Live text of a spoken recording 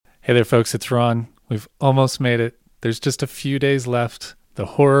Hey there, folks. It's Ron. We've almost made it. There's just a few days left. The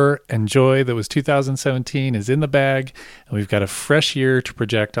horror and joy that was 2017 is in the bag, and we've got a fresh year to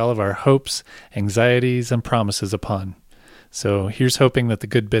project all of our hopes, anxieties, and promises upon. So here's hoping that the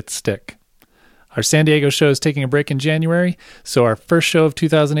good bits stick. Our San Diego show is taking a break in January, so our first show of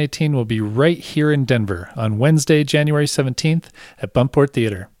 2018 will be right here in Denver on Wednesday, January 17th at Buntport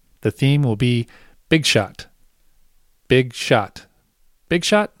Theater. The theme will be Big Shot. Big Shot. Big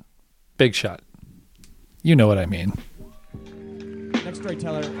Shot? Big Shot. You know what I mean. Next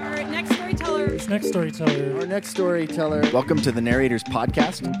storyteller. Our next storyteller. Next storyteller. Our next storyteller. Welcome to the Narrators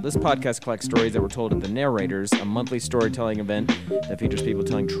Podcast. This podcast collects stories that were told at the Narrators, a monthly storytelling event that features people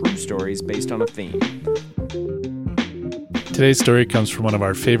telling true stories based on a theme. Today's story comes from one of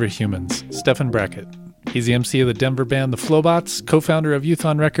our favorite humans, Stephen Brackett. He's the MC of the Denver band The Flowbots, co-founder of Youth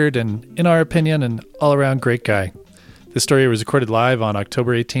on Record, and, in our opinion, an all-around great guy. This story was recorded live on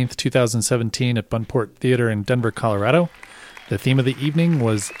October 18th, 2017 at Buntport Theater in Denver, Colorado. The theme of the evening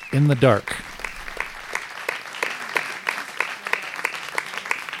was In the Dark.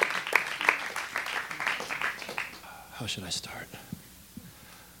 How should I start?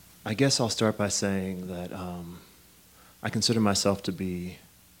 I guess I'll start by saying that I consider myself to be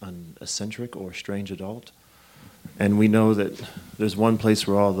an eccentric or strange adult. And we know that there's one place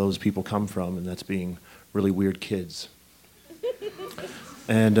where all those people come from, and that's being really weird kids.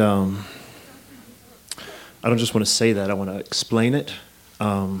 And I don't just want to say that, I want to explain it.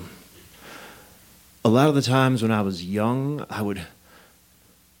 A lot of the times when I was young, I would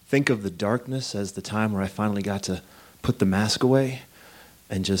think of the darkness as the time where I finally got to put the mask away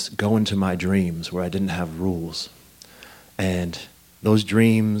and just go into my dreams where I didn't have rules. And those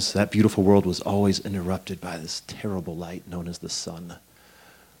dreams, that beautiful world was always interrupted by this terrible light known as the sun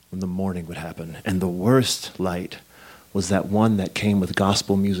when the morning would happen. And the worst light was that one that came with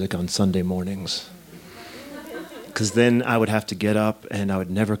gospel music on Sunday mornings. Because then I would have to get up and I would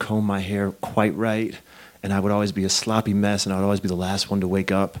never comb my hair quite right, and I would always be a sloppy mess, and I would always be the last one to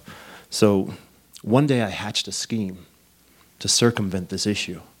wake up. So one day I hatched a scheme to circumvent this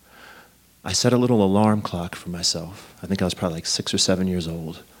issue. I set a little alarm clock for myself. I think I was probably like 6 or 7 years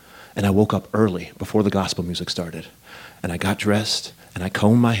old. And I woke up early before the gospel music started. And I got dressed and I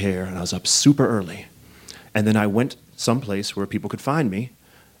combed my hair and I was up super early. And then I went someplace where people could find me,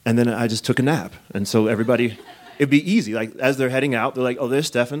 and then I just took a nap. And so everybody, it'd be easy. Like as they're heading out, they're like, "Oh, there's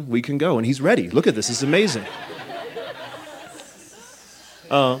Stephen. We can go." And he's ready. Look at this. It's amazing.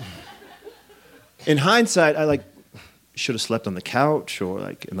 In hindsight, I should have slept on the couch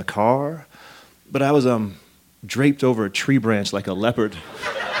or in the car, but I was draped over a tree branch like a leopard.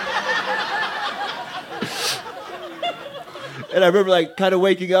 And I remember kind of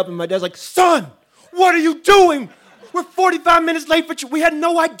waking up, and my dad's like, "Son, what are you doing? We're 45 minutes late for we had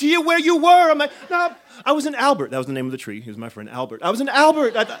no idea where you were." I'm like, "No, I was in Albert." That was the name of the tree. He was my friend Albert. I was in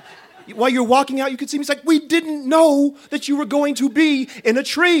Albert. While you're walking out, you could see me. He's like, "We didn't know that you were going to be in a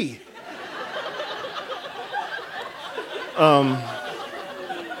tree."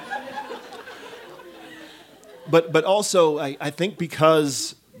 But also, I think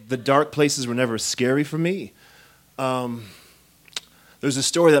because the dark places were never scary for me, there's a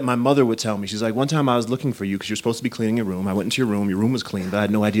story that my mother would tell me. She's like, "One time I was looking for you because you're supposed to be cleaning your room. I went into your room was clean, but I had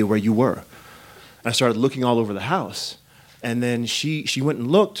no idea where you were." And I started looking all over the house. And then she went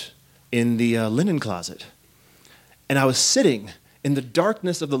and looked in the linen closet. And I was sitting in the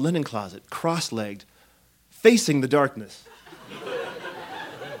darkness of the linen closet, cross-legged, facing the darkness.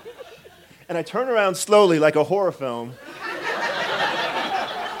 And I turn around slowly like a horror film.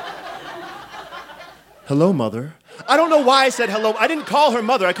 "Hello, Mother." I don't know why I said hello. I didn't call her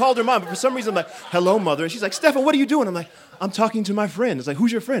mother. I called her mom. But for some reason, I'm like, "Hello, Mother." And she's like, "Stephen, what are you doing?" I'm like, "I'm talking to my friend." It's like,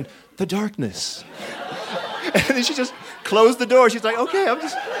 "Who's your friend?" "The darkness." And then she just closed the door. She's like, "Okay, I'm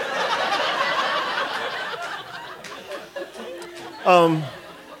just..."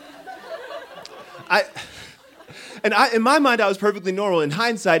 In my mind, I was perfectly normal. In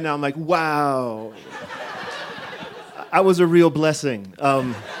hindsight, now I'm like, wow. I was a real blessing.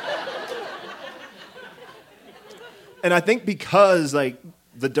 And I think because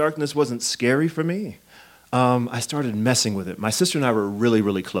the darkness wasn't scary for me, I started messing with it. My sister and I were really,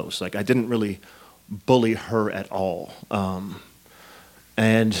 really close. I didn't really bully her at all.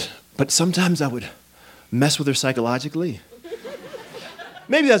 But sometimes I would mess with her psychologically.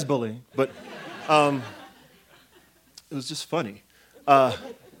 Maybe that's bullying, but it was just funny.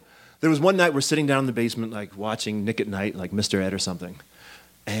 There was one night we're sitting down in the basement, watching Nick at Night, Mr. Ed or something,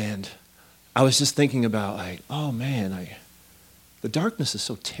 and I was just thinking about, oh man, the darkness is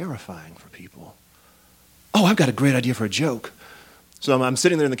so terrifying for people. Oh, I've got a great idea for a joke. So I'm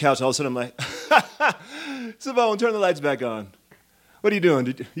sitting there on the couch. All of a sudden, I'm like, Simone, turn the lights back on. What are you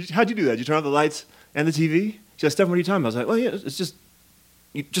doing? How'd you do that? Did you turn off the lights and the TV? She's like, Stephen, what are you talking about? I was like, well, yeah, it's just,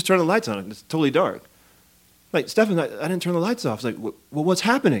 you just turn the lights on. It's totally dark. Like, Stephen, I didn't turn the lights off. I was like, well, what's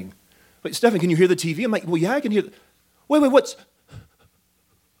happening? Wait, Stephen, can you hear the TV? I'm like, well, yeah, I can hear. Wait, what's?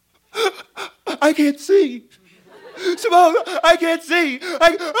 I can't see. Simone, I can't see.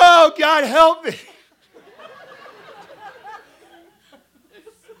 Oh, God, help me.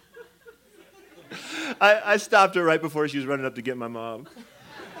 I stopped her right before she was running up to get my mom.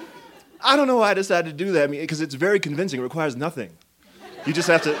 I don't know why I decided to do that. I mean, because it's very convincing. It requires nothing. You just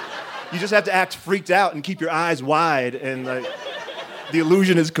have to act freaked out and keep your eyes wide, and like, the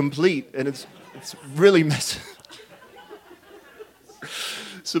illusion is complete, and it's really messy.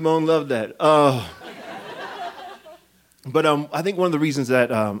 Simone loved that. But I think one of the reasons that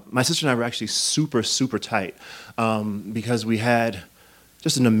my sister and I were actually super, super tight, because we had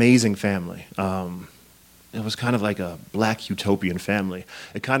just an amazing family. It was kind of like a black utopian family.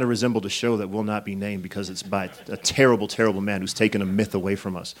 It kind of resembled a show that will not be named because it's by a terrible, terrible man who's taken a myth away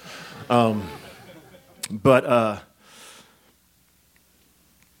from us. But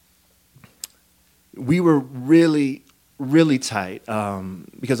we were really, really tight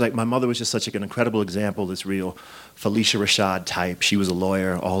because like my mother was just such like an incredible example, this real Felicia Rashad type. She was a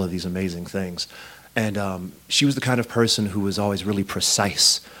lawyer, all of these amazing things. And she was the kind of person who was always really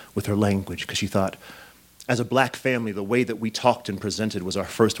precise with her language because she thought, as a black family, the way that we talked and presented was our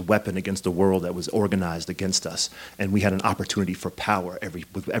first weapon against a world that was organized against us. And we had an opportunity for power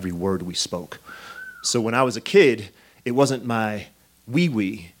with every word we spoke. So when I was a kid, it wasn't my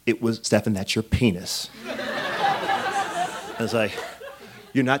wee-wee, it was, Stephen, that's your penis. I was like,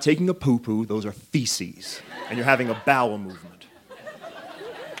 you're not taking a poo-poo, those are feces. And you're having a bowel movement.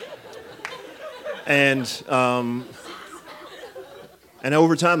 And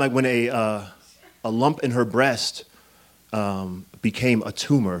over time, like when a lump in her breast became a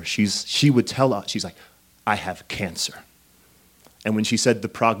tumor, she would tell us, she's like, I have cancer. And when she said the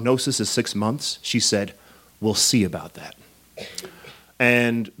prognosis is 6 months, she said, we'll see about that.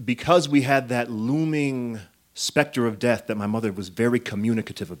 And because we had that looming specter of death that my mother was very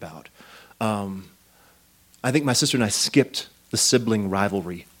communicative about, I think my sister and I skipped the sibling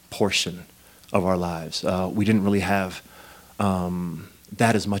rivalry portion of our lives. We didn't really have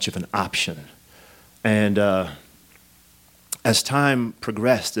that as much of an option. And as time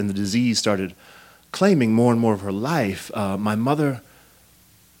progressed and the disease started claiming more and more of her life, my mother,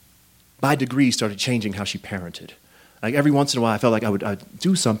 by degree, started changing how she parented. Like every once in a while, I felt like I'd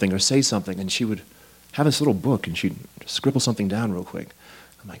do something or say something, and she would have this little book, and she'd scribble something down real quick.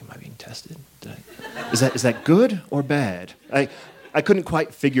 I'm like, am I being tested? Is that good or bad? I couldn't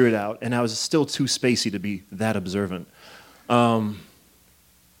quite figure it out, and I was still too spacey to be that observant. But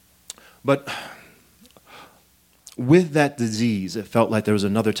with that disease, it felt like there was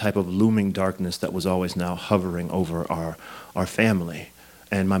another type of looming darkness that was always now hovering over our family.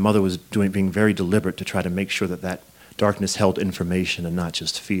 And my mother was being very deliberate to try to make sure that darkness held information and not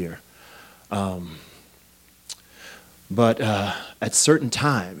just fear. But at certain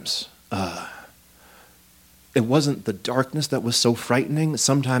times, it wasn't the darkness that was so frightening.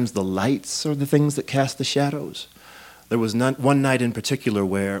 Sometimes the lights are the things that cast the shadows. There was one night in particular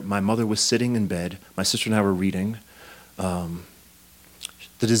where my mother was sitting in bed, my sister and I were reading.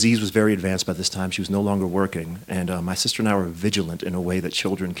 The disease was very advanced by this time. She was no longer working. And my sister and I were vigilant in a way that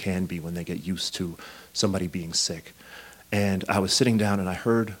children can be when they get used to somebody being sick. And I was sitting down and I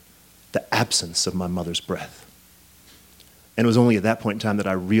heard the absence of my mother's breath. And it was only at that point in time that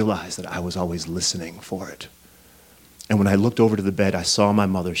I realized that I was always listening for it. And when I looked over to the bed, I saw my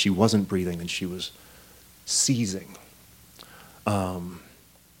mother. She wasn't breathing and she was seizing.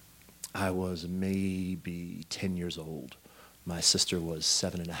 I was maybe 10 years old. My sister was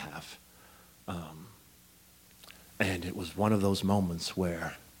 7.5. And it was one of those moments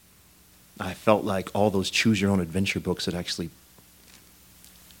where I felt like all those choose your own adventure books had actually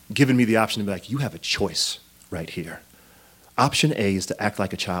given me the option to be like, you have a choice right here. Option A is to act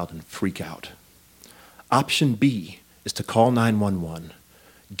like a child and freak out. Option B is to call 911,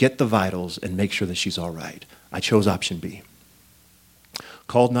 get the vitals, and make sure that she's all right. I chose option B.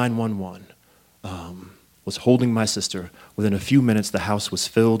 Called 911, was holding my sister. Within a few minutes, the house was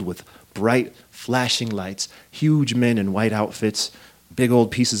filled with bright, flashing lights, huge men in white outfits, big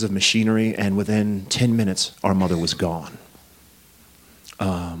old pieces of machinery, and within 10 minutes, our mother was gone.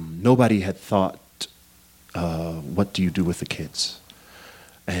 Nobody had thought, what do you do with the kids?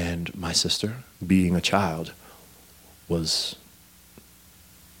 And my sister, being a child, was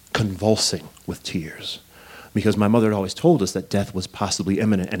convulsing with tears. because my mother had always told us that death was possibly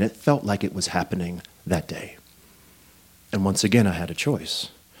imminent, and it felt like it was happening that day. And once again, I had a choice.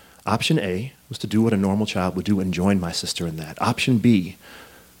 Option A was to do what a normal child would do and join my sister in that. Option B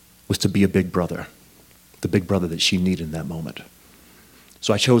was to be a big brother, the big brother that she needed in that moment.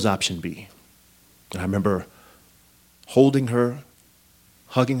 So I chose option B. And I remember holding her,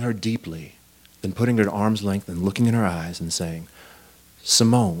 hugging her deeply, then putting her at arm's length and looking in her eyes and saying,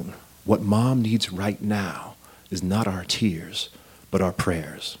 Simone, what Mom needs right now is not our tears, but our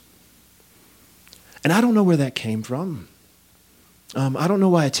prayers. And I don't know where that came from. I don't know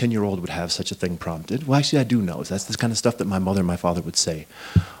why a 10-year-old would have such a thing prompted. Well, actually, I do know. That's the kind of stuff that my mother and my father would say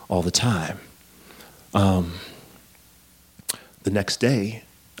all the time. The next day,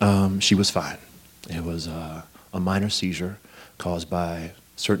 she was fine. It was a minor seizure caused by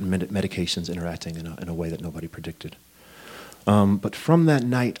certain medications interacting in a way that nobody predicted. But from that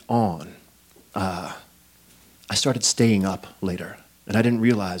night on, I started staying up later, and I didn't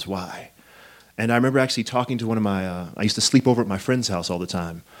realize why. And I remember actually talking to one of my, I used to sleep over at my friend's house all the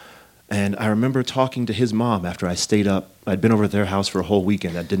time. And I remember talking to his mom after I stayed up. I'd been over at their house for a whole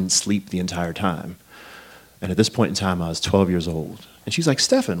weekend. I didn't sleep the entire time. And at this point in time, I was 12 years old. And she's like,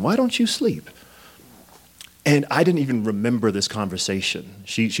 Stefan, why don't you sleep? And I didn't even remember this conversation.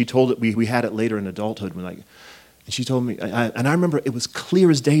 She told it, we had it later in adulthood. And she told me, and I remember it was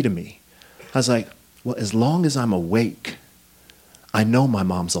clear as day to me. I was like, well, as long as I'm awake, I know my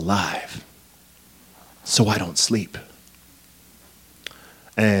mom's alive. So I don't sleep.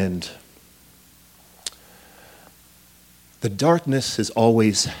 And the darkness has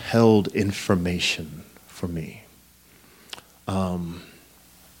always held information for me.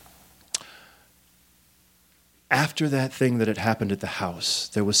 After that thing that had happened at the house,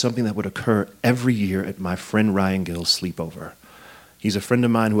 there was something that would occur every year at my friend Ryan Gill's sleepover. He's a friend of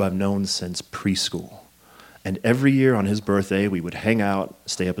mine who I've known since preschool. And every year on his birthday, we would hang out,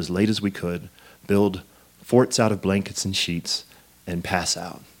 stay up as late as we could, build forts out of blankets and sheets, and pass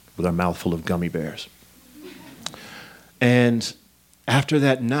out with our mouth full of gummy bears. And after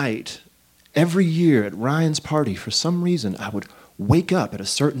that night, every year at Ryan's party, for some reason, I would wake up at a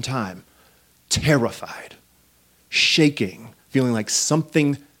certain time, terrified, shaking, feeling like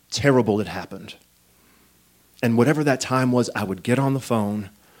something terrible had happened. And whatever that time was, I would get on the phone,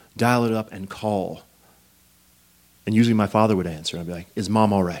 dial it up, and call. And usually my father would answer. I'd be like, is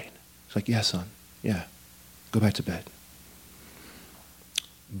Mom all right? He's like, yeah, son, yeah. Go back to bed.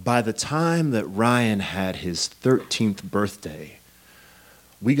 By the time that Ryan had his 13th birthday,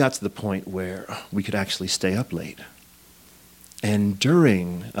 we got to the point where we could actually stay up late. And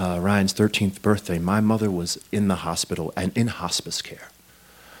during Ryan's 13th birthday, my mother was in the hospital and in hospice care.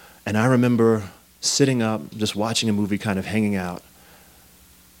 And I remember sitting up, just watching a movie, kind of hanging out,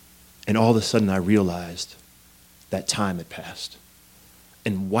 and all of a sudden I realized that time had passed.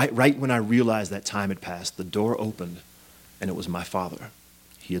 And right when I realized that time had passed, the door opened, and it was my father.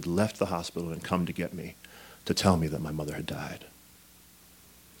 He had left the hospital and come to get me to tell me that my mother had died.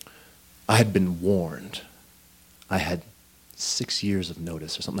 I had been warned. I had 6 years of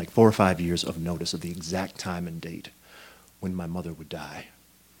notice, or something like 4 or 5 years of notice of the exact time and date when my mother would die.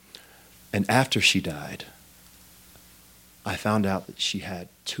 And after she died, I found out that she had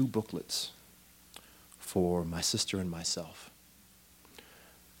 2 booklets for my sister and myself.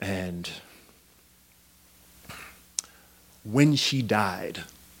 And when she died,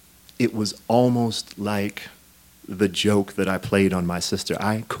 it was almost like the joke that I played on my sister.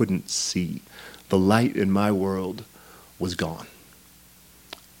 I couldn't see. The light in my world was gone.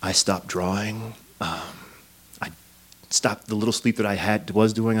 I stopped drawing. I stopped the little sleep that I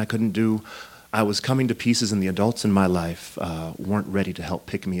was doing, I couldn't do. I was coming to pieces, and the adults in my life weren't ready to help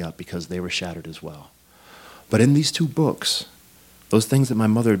pick me up because they were shattered as well. But in these 2 books, those things that my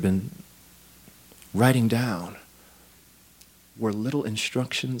mother had been writing down were little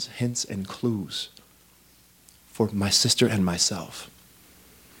instructions, hints, and clues for my sister and myself.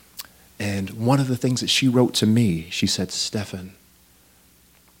 And one of the things that she wrote to me, she said, Stefan,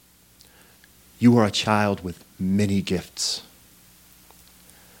 you are a child with many gifts.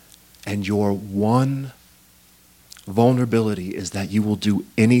 And your one vulnerability is that you will do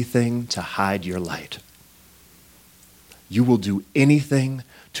anything to hide your light. You will do anything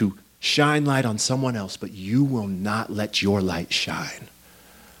to shine light on someone else, but you will not let your light shine.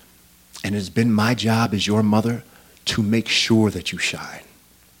 And it has been my job as your mother to make sure that you shine.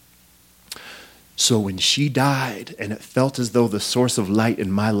 So when she died and it felt as though the source of light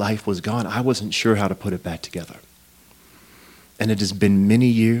in my life was gone, I wasn't sure how to put it back together. And it has been many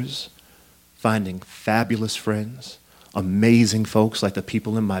years finding fabulous friends, amazing folks like the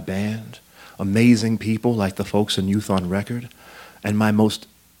people in my band, amazing people like the folks in Youth on Record, and my most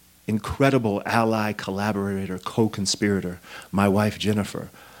incredible ally, collaborator, co-conspirator, my wife Jennifer,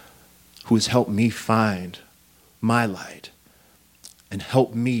 who has helped me find my light and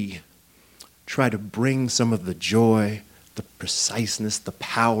helped me try to bring some of the joy, the preciseness, the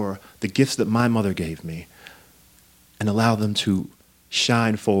power, the gifts that my mother gave me, and allow them to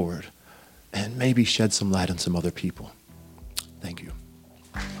shine forward and maybe shed some light on some other people. Thank you.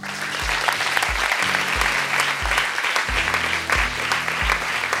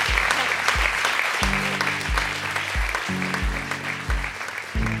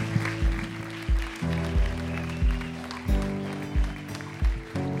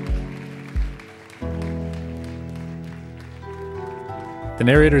 The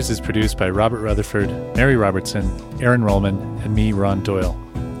Narrators is produced by Robert Rutherford, Mary Robertson, Aaron Rollman, and me, Ron Doyle.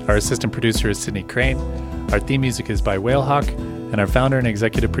 Our assistant producer is Sydney Crane. Our theme music is by Whalehawk, and our founder and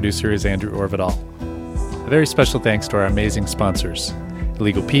executive producer is Andrew Orvidal. A very special thanks to our amazing sponsors,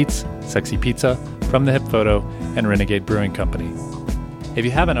 Illegal Pete's, Sexy Pizza, From the Hip Photo, and Renegade Brewing Company. If you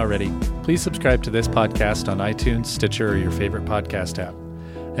haven't already, please subscribe to this podcast on iTunes, Stitcher, or your favorite podcast app.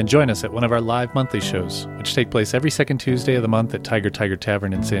 And join us at one of our live monthly shows, which take place every second Tuesday of the month at Tiger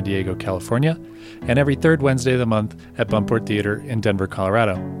Tavern in San Diego, California, and every third Wednesday of the month at Buntport Theater in Denver,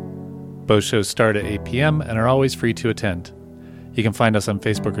 Colorado. Both shows start at 8 p.m. and are always free to attend. You can find us on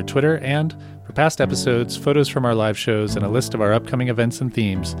Facebook or Twitter, and for past episodes, photos from our live shows, and a list of our upcoming events and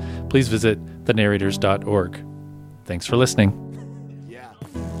themes, please visit thenarrators.org. Thanks for listening.